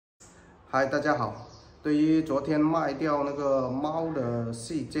嗨，大家好。对于昨天卖掉那个猫的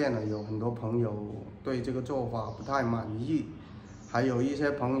事件呢，有很多朋友对这个做法不太满意，还有一些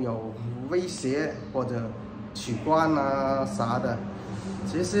朋友威胁或者取关啊啥的。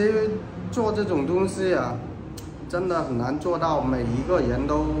其实做这种东西啊，真的很难做到每一个人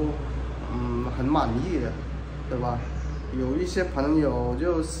都很满意的，对吧？有一些朋友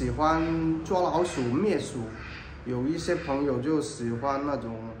就喜欢捉老鼠灭鼠，有一些朋友就喜欢那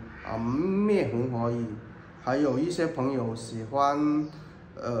种灭红火蚁，还有一些朋友喜欢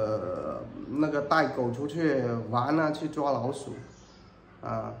那个带狗出去玩啊，去抓老鼠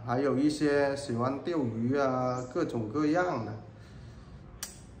啊，还有一些喜欢钓鱼啊，各种各样的。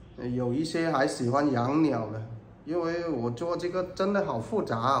有一些还喜欢养鸟的，因为我做这个真的好复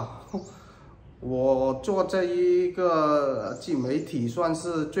杂啊。我做这一个自媒体算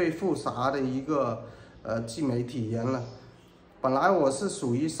是最复杂的一个自媒体人了。本来我是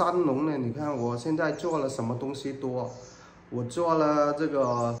属于山农的，你看我现在做了什么东西多，我做了这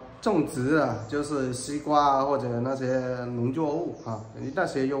个种植啊，就是西瓜或者那些农作物啊，那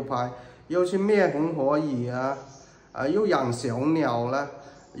些又拍，又去灭红火蚁啊，又养小鸟了，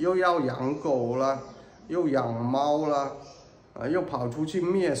又要养狗了，又养猫了，又跑出去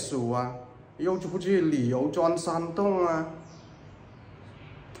灭鼠啊，又出去旅游钻山洞啊，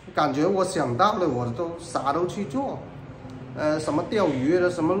感觉我想到的我都啥都去做。什么钓鱼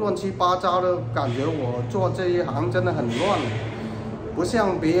的，什么乱七八糟的，感觉我做这一行真的很乱，不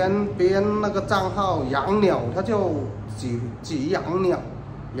像别人那个账号养鸟，他就只养鸟，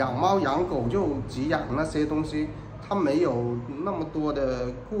养猫养狗就只养那些东西，他没有那么多的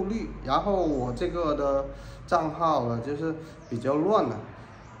顾虑。然后我这个的账号呢，就是比较乱了，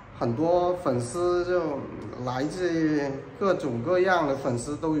很多粉丝就来自各种各样的粉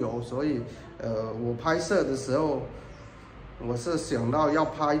丝都有，所以我拍摄的时候。我是想到要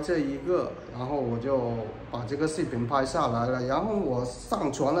拍这一个，然后我就把这个视频拍下来了。然后我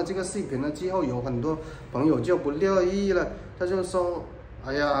上传了这个视频了之后，有很多朋友就不乐意了，他就说：“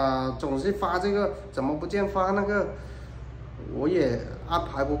哎呀，总是发这个，怎么不见发那个？”我也安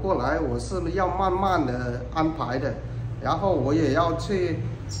排不过来，我是要慢慢的安排的。然后我也要去，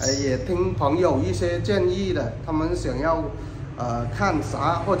也听朋友一些建议的，他们想要看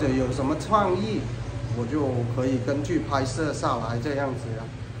啥或者有什么创意。我就可以根据拍摄下来这样子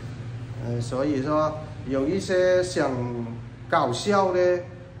啊，所以说有一些想搞笑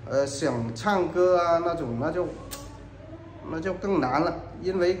的，想唱歌啊那种，那就更难了，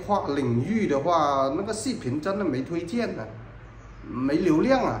因为跨领域的话，那个视频真的没推荐的，没流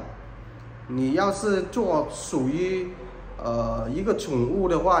量啊。你要是做属于一个宠物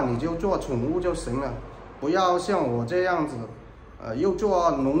的话，你就做宠物就行了，不要像我这样子。又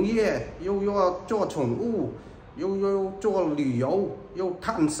做农业，又要做宠物，又做旅游，又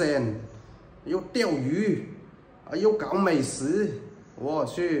探险，又钓鱼，又搞美食。我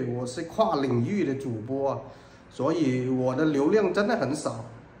去，我是跨领域的主播，所以我的流量真的很少。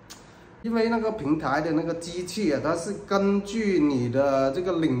因为那个平台的那个机器啊，它是根据你的这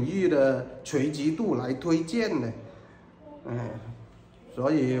个领域的垂直度来推荐的，所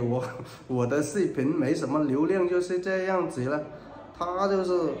以我的视频没什么流量，就是这样子了。他就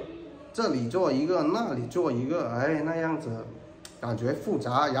是这里做一个，那里做一个，那样子感觉复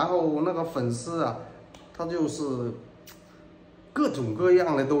杂。然后那个粉丝啊，他就是各种各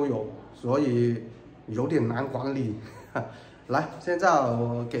样的都有，所以有点难管理。来，现在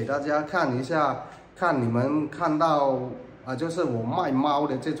我给大家看一下，看你们看到就是我卖猫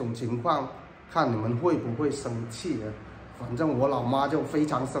的这种情况，看你们会不会生气啊？反正我老妈就非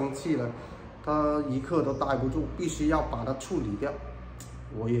常生气了，她一刻都待不住，必须要把它处理掉。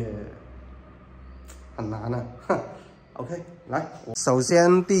我也很难啊，OK， 来，首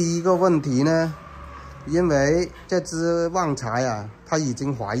先第一个问题呢，因为这只旺财啊，它已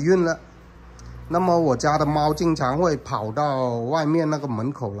经怀孕了，那么我家的猫经常会跑到外面那个门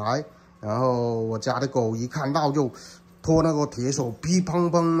口来，然后我家的狗一看到就拖那个铁手噼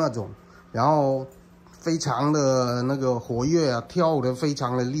砰砰那种，然后非常的那个活跃啊，跳得非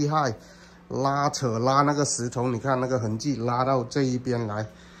常的厉害。拉那个石头，你看那个痕迹，拉到这一边来。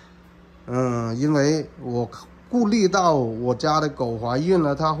因为我顾虑到我家的狗怀孕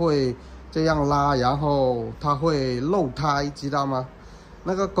了，它会这样拉，然后它会漏胎，知道吗？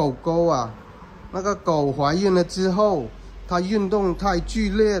那个狗狗啊，那个狗怀孕了之后，它运动太剧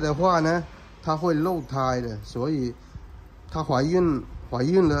烈的话呢，它会漏胎的，所以它怀孕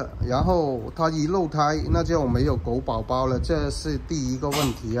了，然后它一漏胎，那就没有狗宝宝了，这是第一个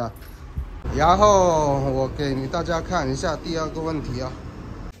问题啊。然后我给大家看一下第二个问题啊，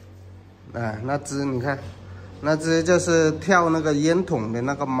那只你看，那只就是跳那个烟筒的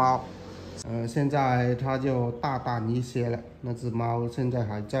那个猫，现在它就大胆一些了。那只猫现在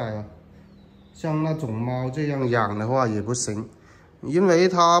还在啊。像那种猫这样养的话也不行，因为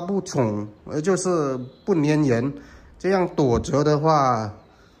它不宠，就是不粘人，这样躲着的话，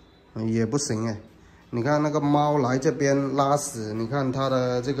也不行哎。你看那个猫来这边拉屎，你看它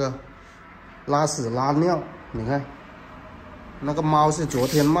的这个拉屎拉尿，你看那个猫是昨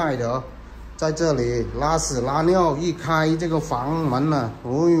天卖的哦。在这里拉屎拉尿，一开这个房门呢，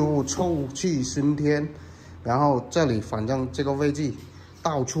哦呦，臭气熏天。然后这里反正这个位置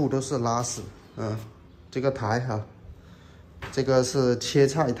到处都是拉屎，这个台哈，这个是切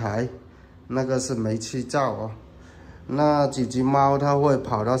菜台，那个是煤气灶啊。那几只猫它会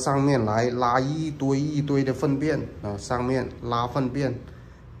跑到上面来拉一堆的粪便啊，上面拉粪便、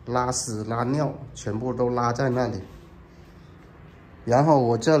拉屎、拉尿，全部都拉在那里。然后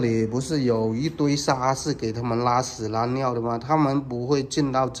我这里不是有一堆沙是给他们拉屎拉尿的吗？他们不会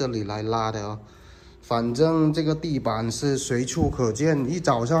进到这里来拉的哦。反正这个地板是随处可见，一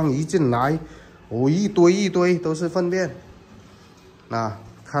早上一进来，一堆都是粪便。那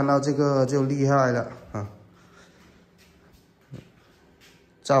看到这个就厉害了啊！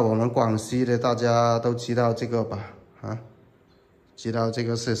在我们广西的大家都知道这个吧？啊，知道这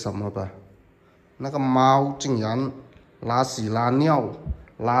个是什么吧？那个猫竟然拉屎拉尿，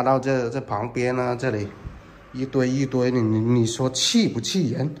拉到这旁边呢，这里一堆，你说气不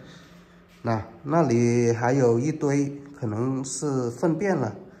气人？那里还有一堆可能是粪便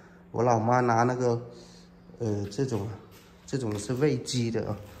了，我老妈拿那个这种是喂鸡的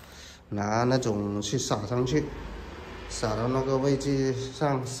啊，拿那种去撒上去，撒到那个位置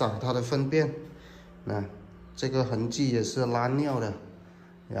上撒它的粪便。这个痕迹也是拉尿的，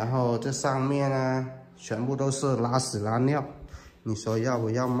然后这上面呢全部都是拉屎拉尿。你说要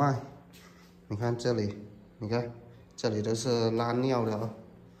不要卖？你看这里，你看这里都是拉尿的啊。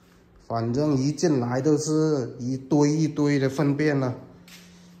反正一进来都是一堆的粪便了，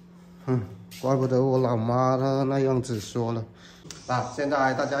怪不得我老妈她那样子说了。现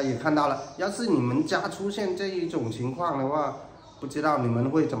在大家也看到了，要是你们家出现这一种情况的话，不知道你们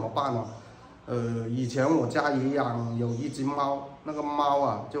会怎么办呢？以前我家也有一只猫，那个猫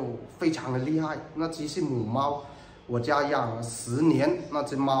啊就非常的厉害，那只是母猫，我家养了10年那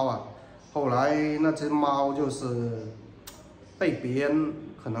只猫啊，后来那只猫就是被别人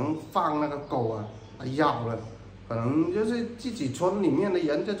可能放那个狗啊咬了，可能就是自己村里面的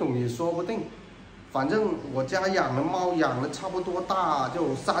人，这种也说不定。反正我家养的猫养的差不多大，就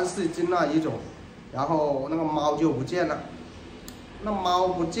3、4斤那一种，然后那个猫就不见了。那猫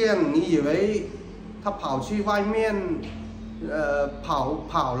不见，你以为它跑去外面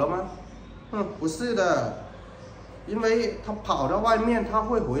跑了吗？不是的，因为它跑到外面它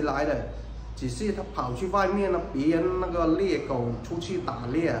会回来的，只是它跑去外面了，别人那个猎狗出去打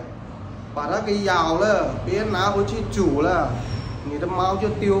猎，把它给咬了，别人拿回去煮了，你的猫就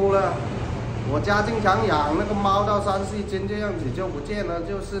丢了。我家经常养那个猫到3、4斤这样子就不见了，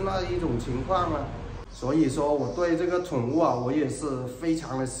就是那一种情况了。所以说我对这个宠物啊，我也是非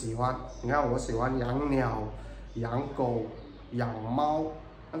常的喜欢。你看我喜欢养鸟、养狗、养猫。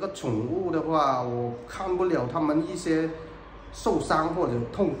那个宠物的话，我看不了它们一些受伤或者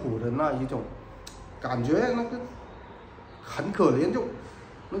痛苦的那一种感觉，那个很可怜，就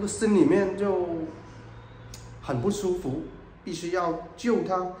那个心里面就很不舒服，必须要救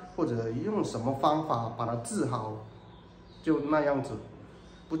它，或者用什么方法把它治好，就那样子。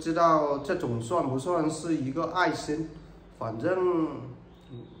不知道这种算不算是一个爱心，反正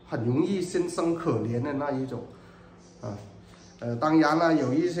很容易心生可怜的那一种啊。当然了，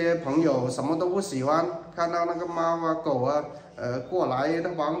有一些朋友什么都不喜欢，看到那个猫啊狗啊过来他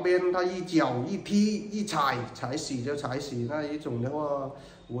旁边，他一脚一踢一踩死就踩死那一种的话，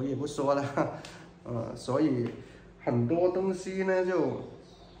我也不说了。所以很多东西呢，就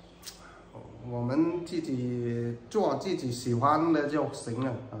我们自己做自己喜欢的就行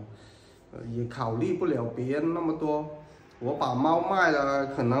了啊，也考虑不了别人那么多。我把猫卖了，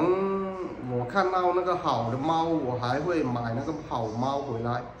可能我看到那个好的猫，我还会买那个好猫回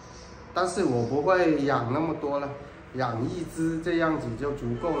来，但是我不会养那么多了，养一只这样子就足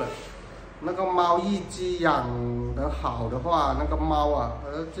够了。那个猫一只养得好的话，那个猫啊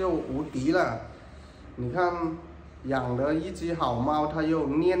就无敌了。你看养的一只好猫，它又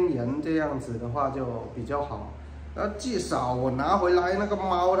粘人，这样子的话就比较好。至少我拿回来那个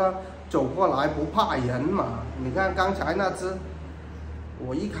猫它走过来不怕人嘛。你看刚才那只，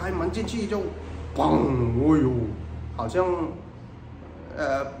我一开门进去就嘣，哎呦，好像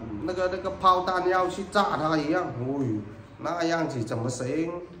那个炮弹要去炸它一样，那样子怎么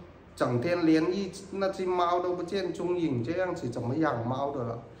行？整天连那只猫都不见踪影，这样子怎么养猫的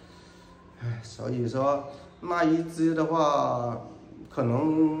了？所以说那一只的话，可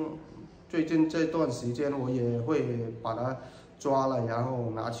能最近这段时间我也会把它抓了，然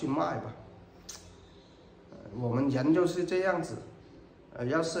后拿去卖吧。我们人就是这样子，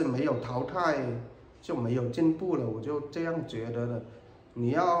要是没有淘汰，就没有进步了，我就这样觉得的。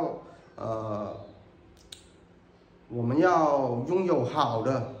你要我们要拥有好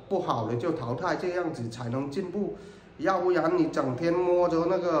的，不好的就淘汰，这样子才能进步。要不然你整天摸着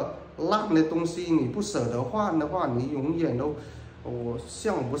那个烂的东西，你不舍得换的话，你永远都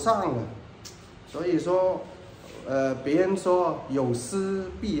向不上了。所以说，别人说有失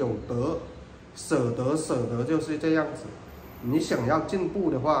必有得，舍得就是这样子。你想要进步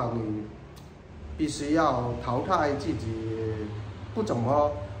的话，你必须要淘汰自己不怎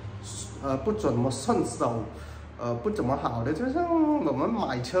么顺手。不怎么好的，就像我们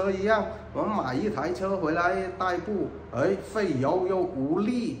买车一样，我们买一台车回来代步，费油又无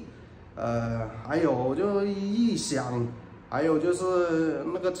力，还有就异响，还有就是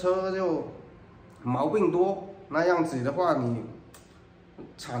那个车就毛病多，那样子的话，你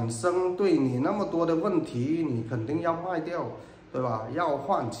产生对你那么多的问题，你肯定要卖掉，对吧？要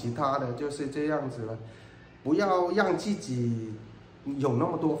换其他的，就是这样子了，不要让自己有那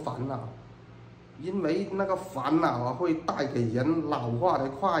么多烦恼。因为那个烦恼啊，会带给人老化的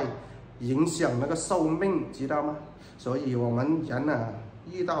快，影响那个寿命，知道吗？所以我们人啊，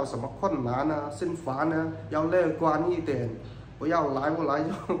遇到什么困难啊、心烦啊，要乐观一点，不要来不来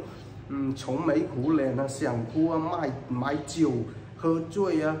就愁眉苦脸啊，想哭啊，买酒喝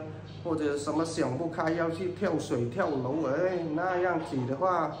醉啊，或者什么想不开要去跳水跳楼，那样子的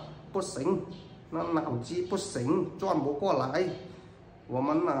话不行，那脑子不行，转不过来。我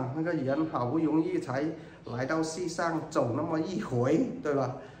们啊，那个人好不容易才来到世上走那么一回，对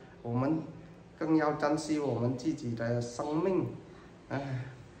吧？我们更要珍惜我们自己的生命。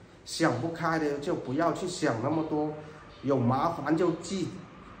想不开的就不要去想那么多，有麻烦就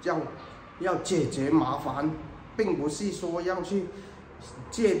要解决麻烦，并不是说要去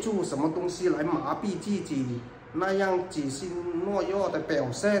借助什么东西来麻痹自己，那样只是懦弱的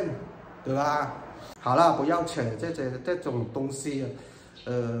表现，对吧？好了，不要扯这种东西了。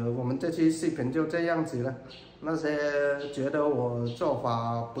我们这期视频就这样子了。那些觉得我做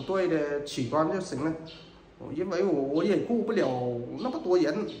法不对的取关就行了，因为我也顾不了那么多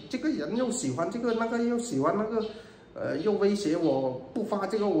人，这个人又喜欢这个，那个又喜欢那个，又威胁我不发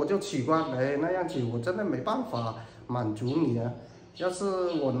这个我就取关，那样子我真的没办法满足你啊。要是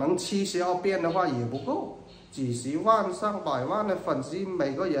我能吃销遍的话也不够，几十万、上百万的粉丝，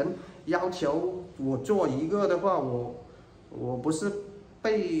每个人要求我做一个的话，我不是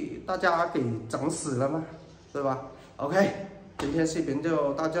被大家给整死了吗？对吧 ？OK， 今天视频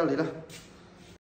就到这里了。